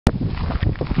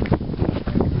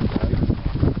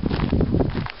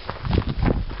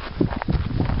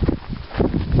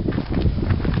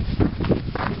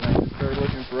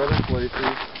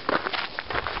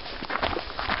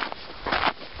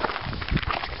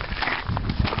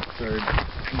backyard.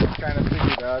 And I kind of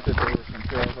figured out that there were some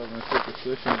trails over in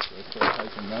Superstition, so I started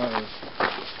hiking those.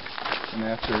 And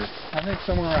after, I think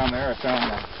somewhere around there, I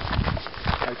found the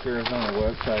Hike Arizona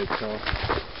website. So,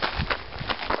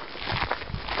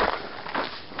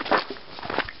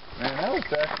 man, that was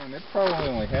back when it probably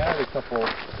only had a couple.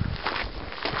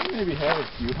 It maybe had a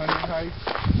few hundred hikes,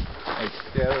 like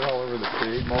scattered all over the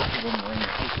state. Most of them were in the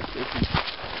Superstition.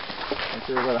 Like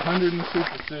there were about 100 in the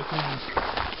Superstition.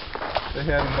 They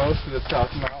had most of the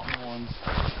South Mountain ones,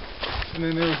 and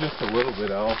then there was just a little bit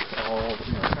else, all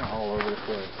kind of all over the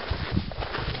place.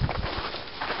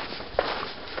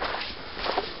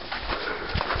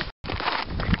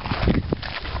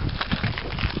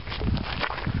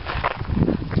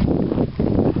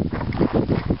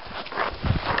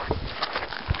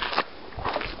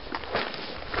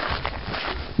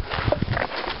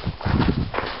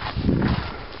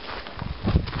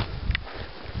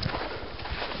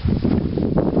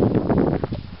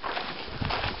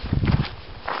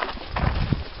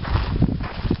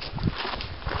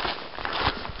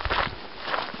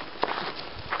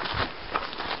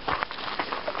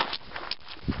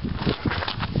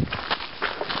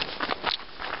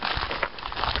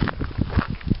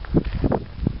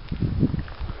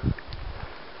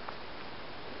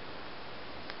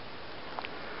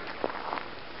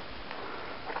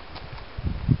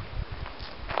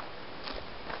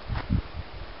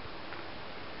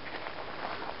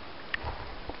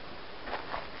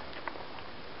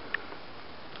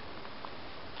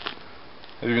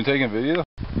 Have you been taking video?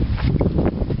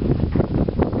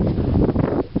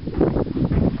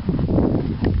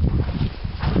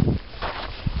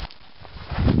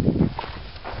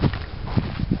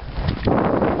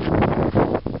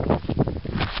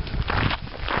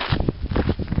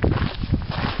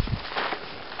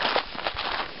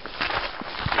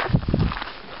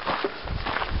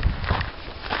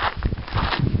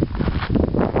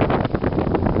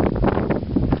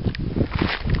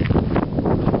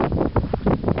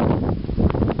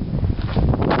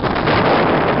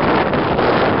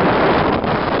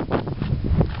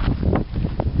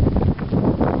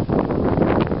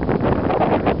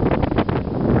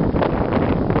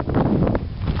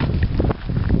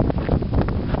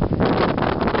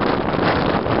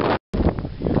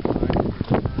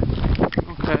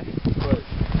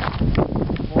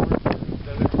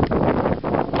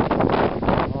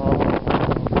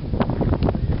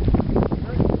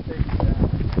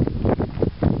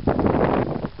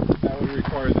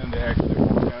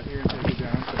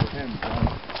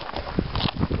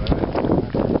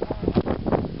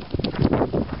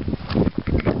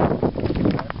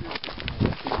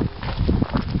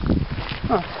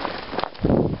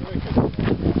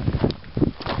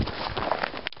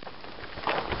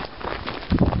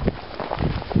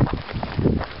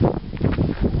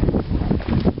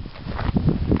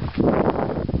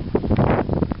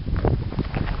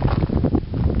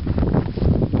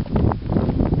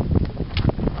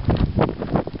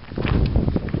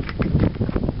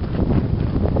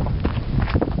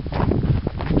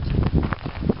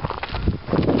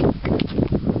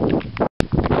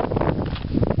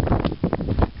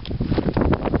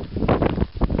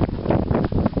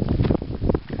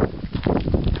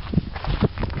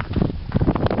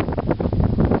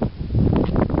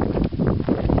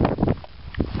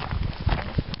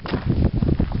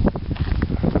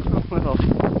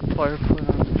 Firefly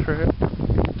on the trail.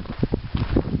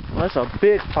 Well, that's a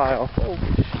big pile. Holy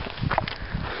shit.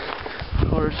 Of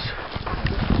course.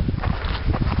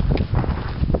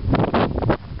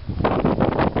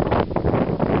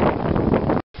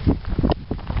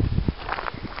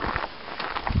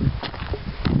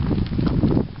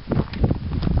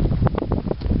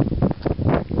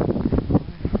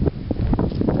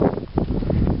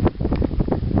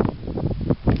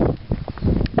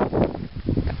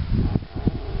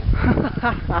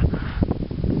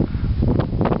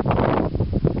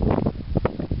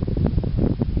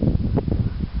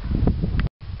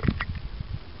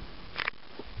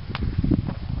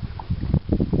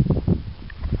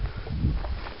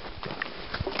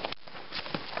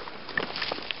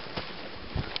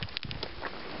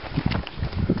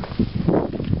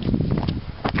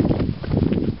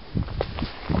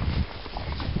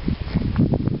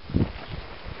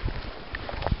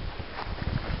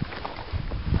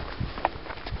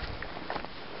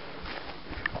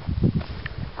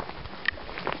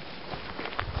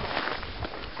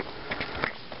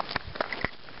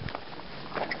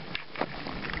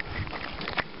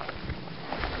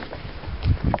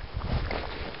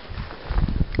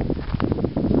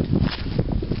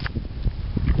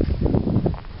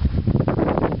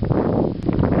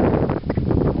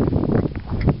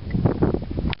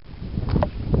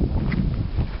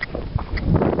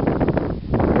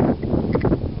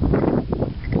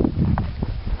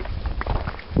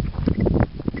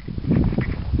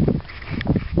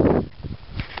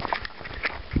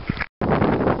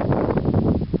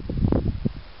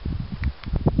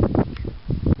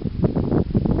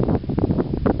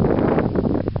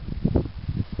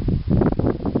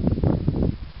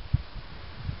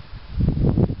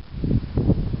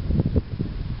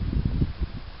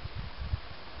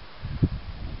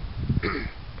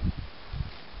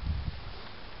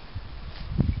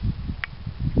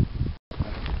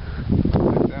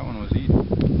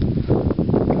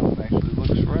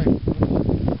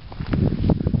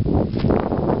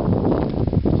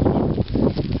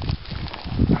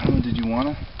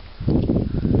 wanna?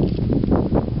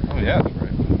 Oh yeah, it's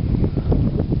right.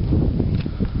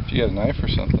 You got a knife or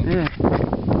something? Yeah.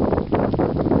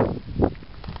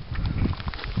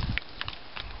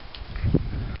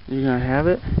 You gonna have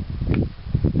it?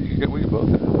 We both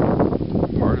have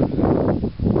part of it.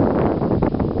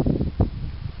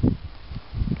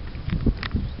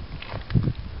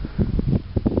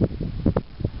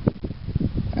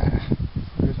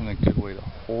 There isn't a good way to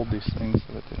hold these things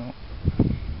so that they don't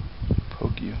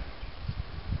poke you.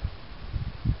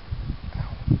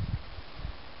 Ow.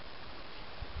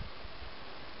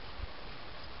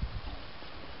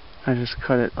 I just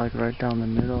cut it like right down the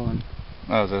middle and.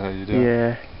 Oh, is that how you do it?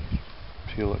 Yeah.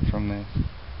 Peel it from the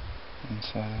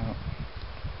inside out.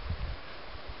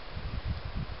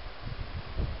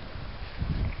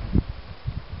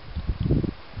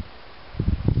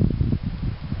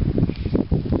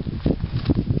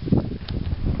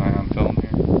 Alright, I'm filming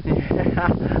here. Yeah.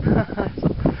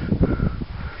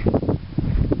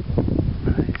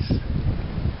 Nice.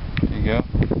 There you go.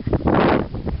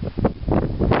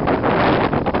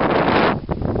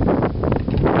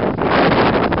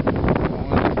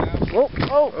 Oh,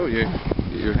 oh. Oh, yeah.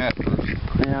 Get your hat first.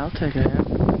 Yeah, I'll take a hat.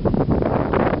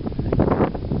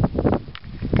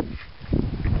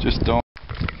 Just don't.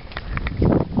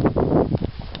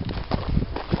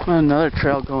 Another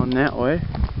trail going that way.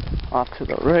 Off to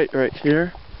the right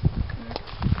here.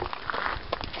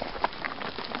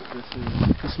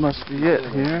 This must be it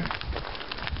here.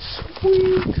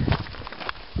 Sweet.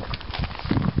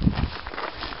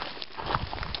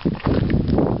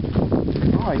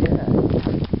 Oh yeah.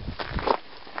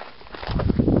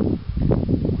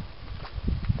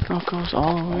 Oh, it goes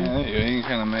all the way. Yeah, you can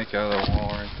kind of make out of the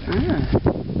wall right there. Yeah.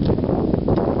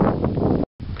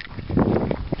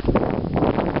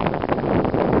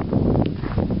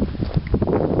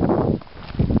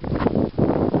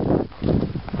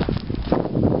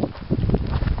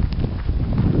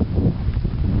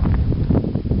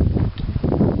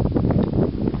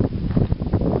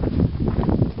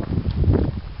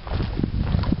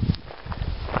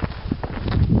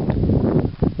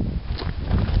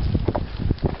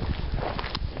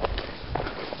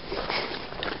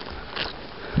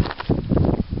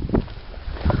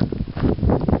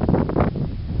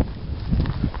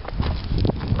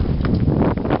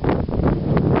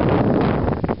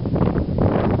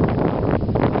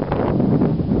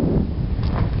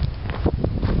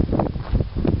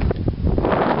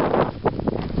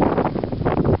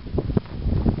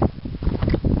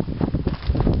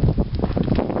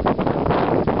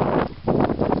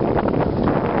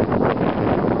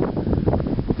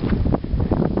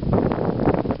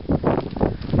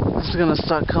 It's gonna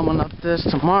start coming up this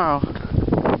tomorrow.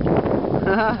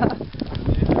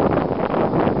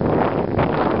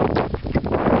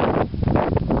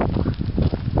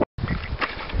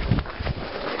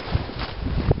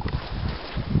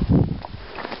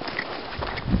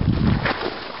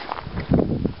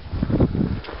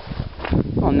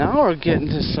 Well, now we're getting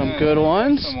to some good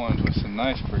ones. Some ones with some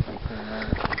nice prickly pear.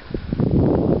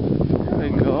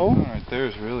 There we go. Alright,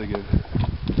 there's really good.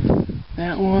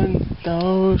 That one,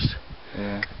 those.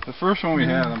 Yeah. The first one we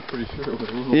had, I'm pretty sure it was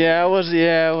a little. Yeah, it was.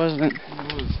 Yeah, it wasn't.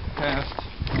 It was past.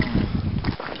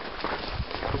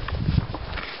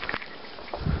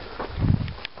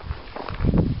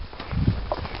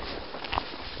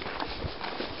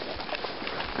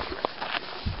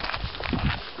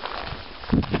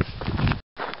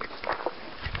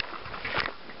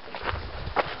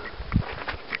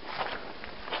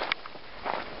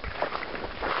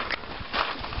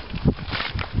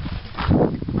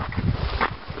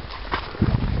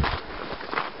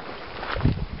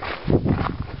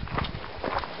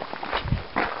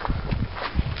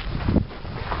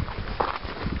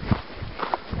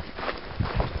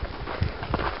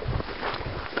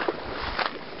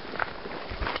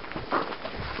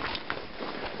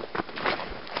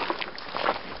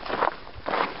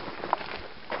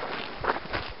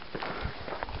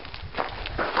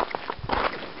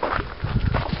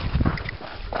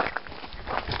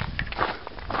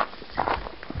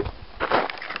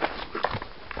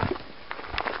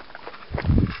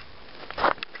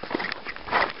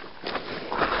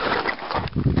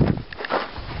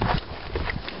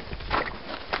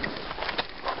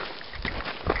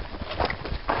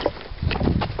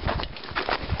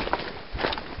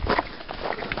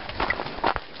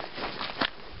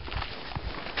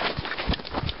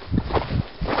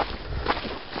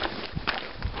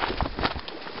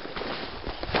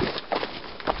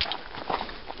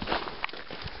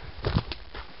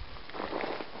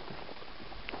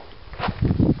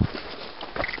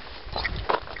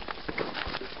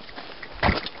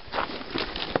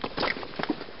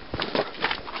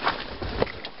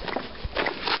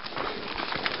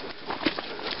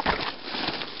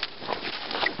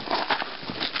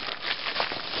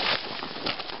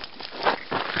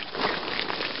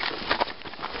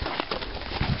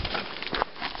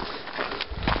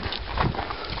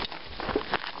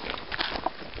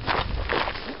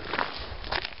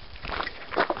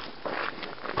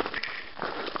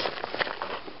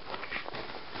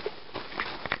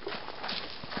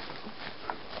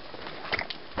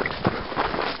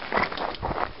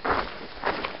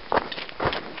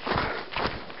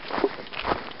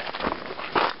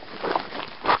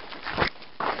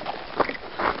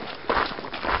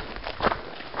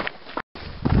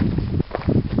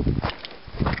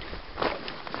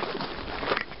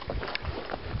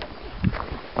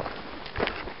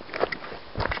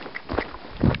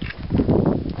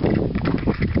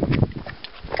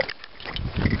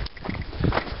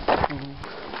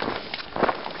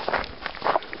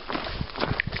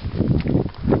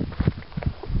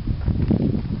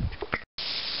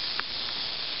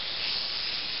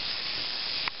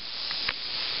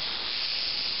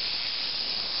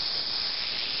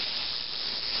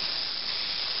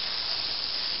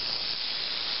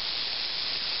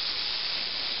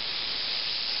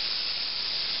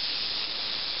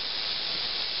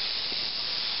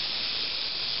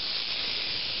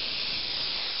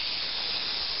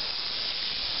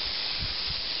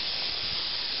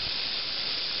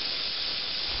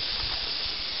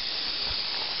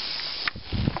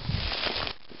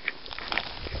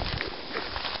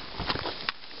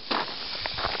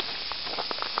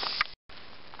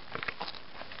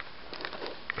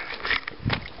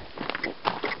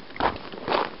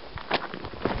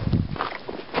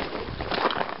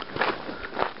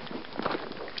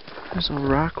 a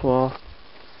rock wall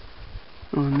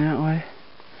going that way.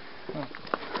 Huh.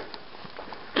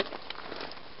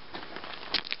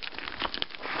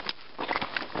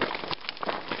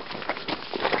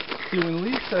 See, when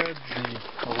Lee said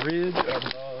the ridge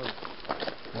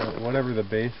above whatever the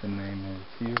basin name is,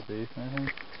 Hughes Basin, I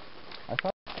think. I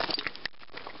thought.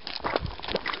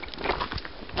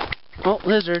 Oh,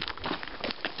 lizard.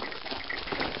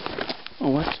 Oh,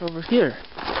 what's over here?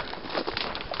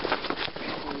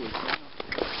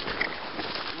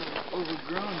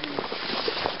 Overgrown here.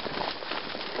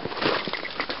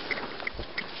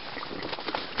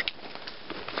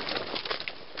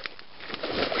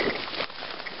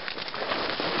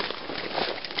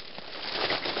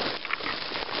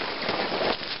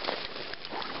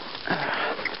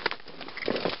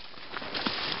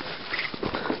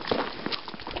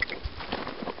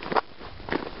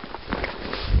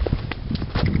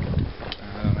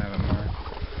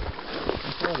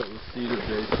 Cedar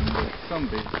basin, but some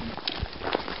basin.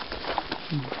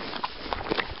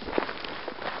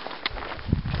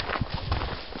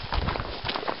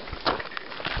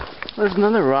 There's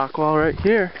another rock wall right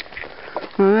here.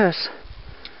 Look at this.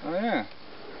 Oh yeah.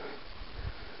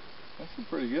 That's a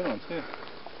pretty good one too.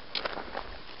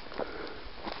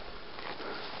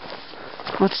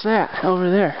 What's that over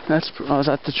there? That's, oh, is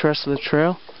that the rest of the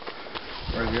trail?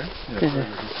 Right here? Yeah. This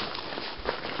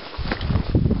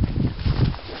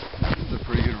is a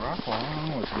pretty good rock wall. I don't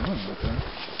know what's doing with that.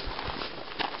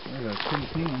 There's a tin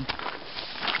can.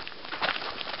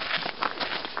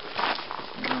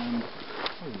 And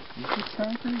what is this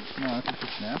concrete? No, this is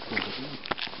just natural.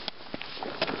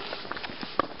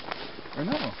 Or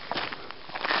no.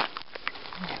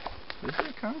 Is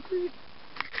it concrete?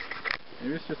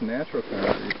 Maybe it's just natural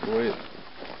concrete. Boy.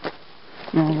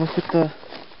 No, look at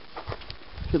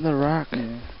the rock.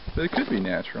 Yeah. But it could be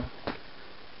natural.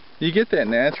 You get that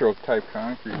natural type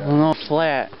concrete out. Well, no,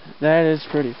 flat. That is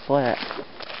pretty flat.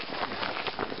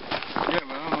 Yeah,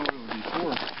 but I don't know what it would be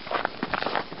for.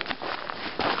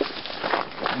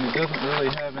 And it doesn't really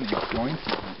have any joints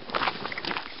in it.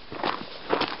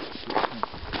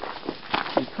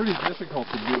 It's pretty difficult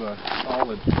to do a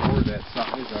solid floor that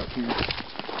size out here.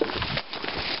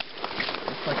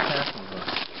 It's like half of a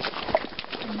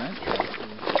cement truck.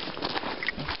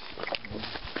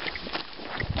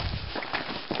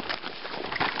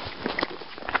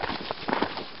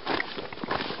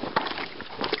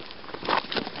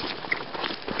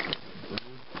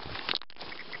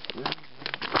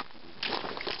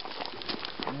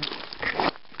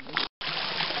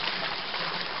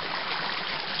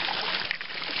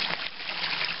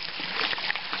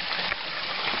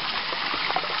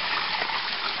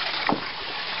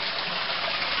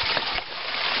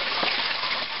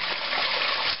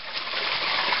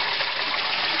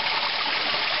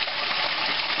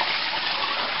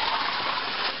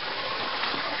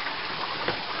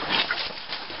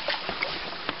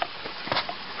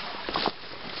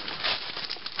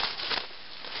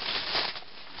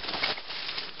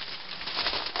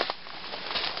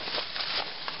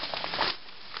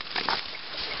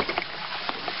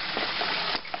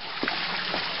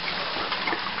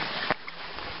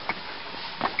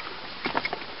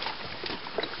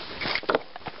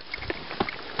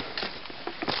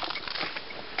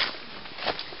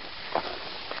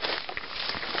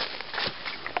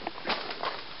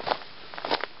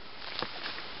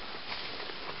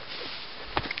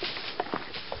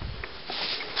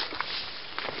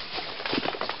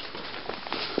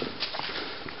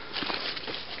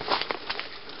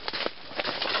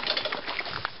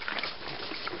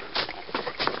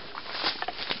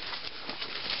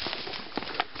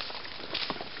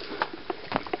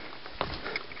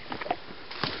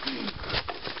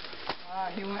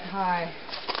 He went high.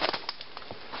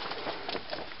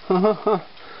 Good,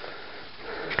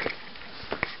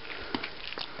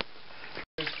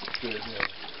 yeah.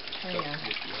 Oh, yeah.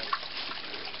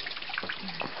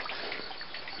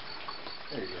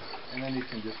 There you go. And then you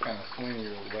can just kind of swing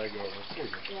your leg over. There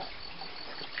you go. Yeah.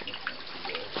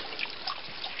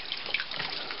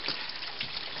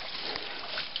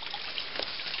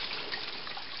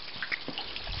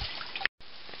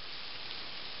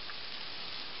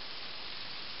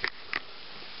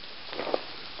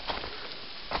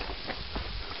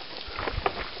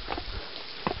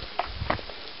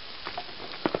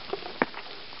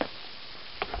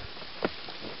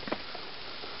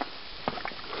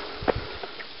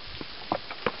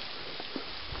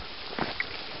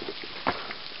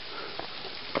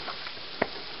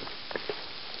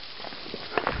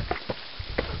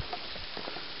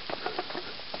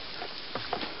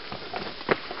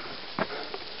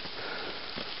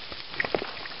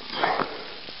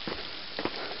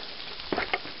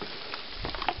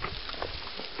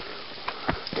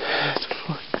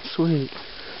 sweet.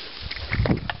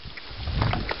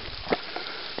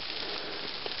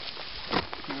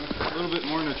 A little bit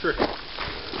more than a trick.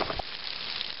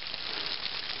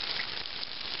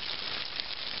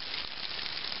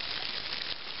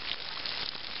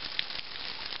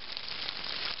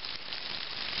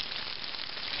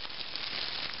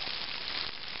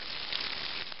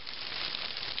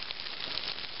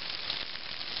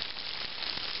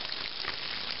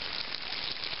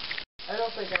 I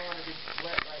don't think I want to be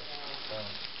wet right now.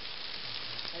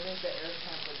 I think the air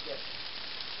temp would get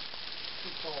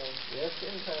too cold. Yeah, it's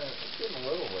getting a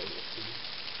little late.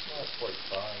 Not quite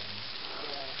 5.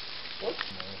 Yeah. What?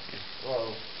 No,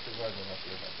 well, because I went up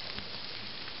there that time.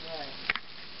 Right.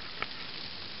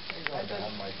 Going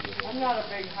down might be a little I'm not a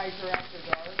big hiker after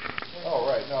dark. Oh,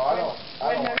 right. No,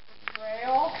 I don't.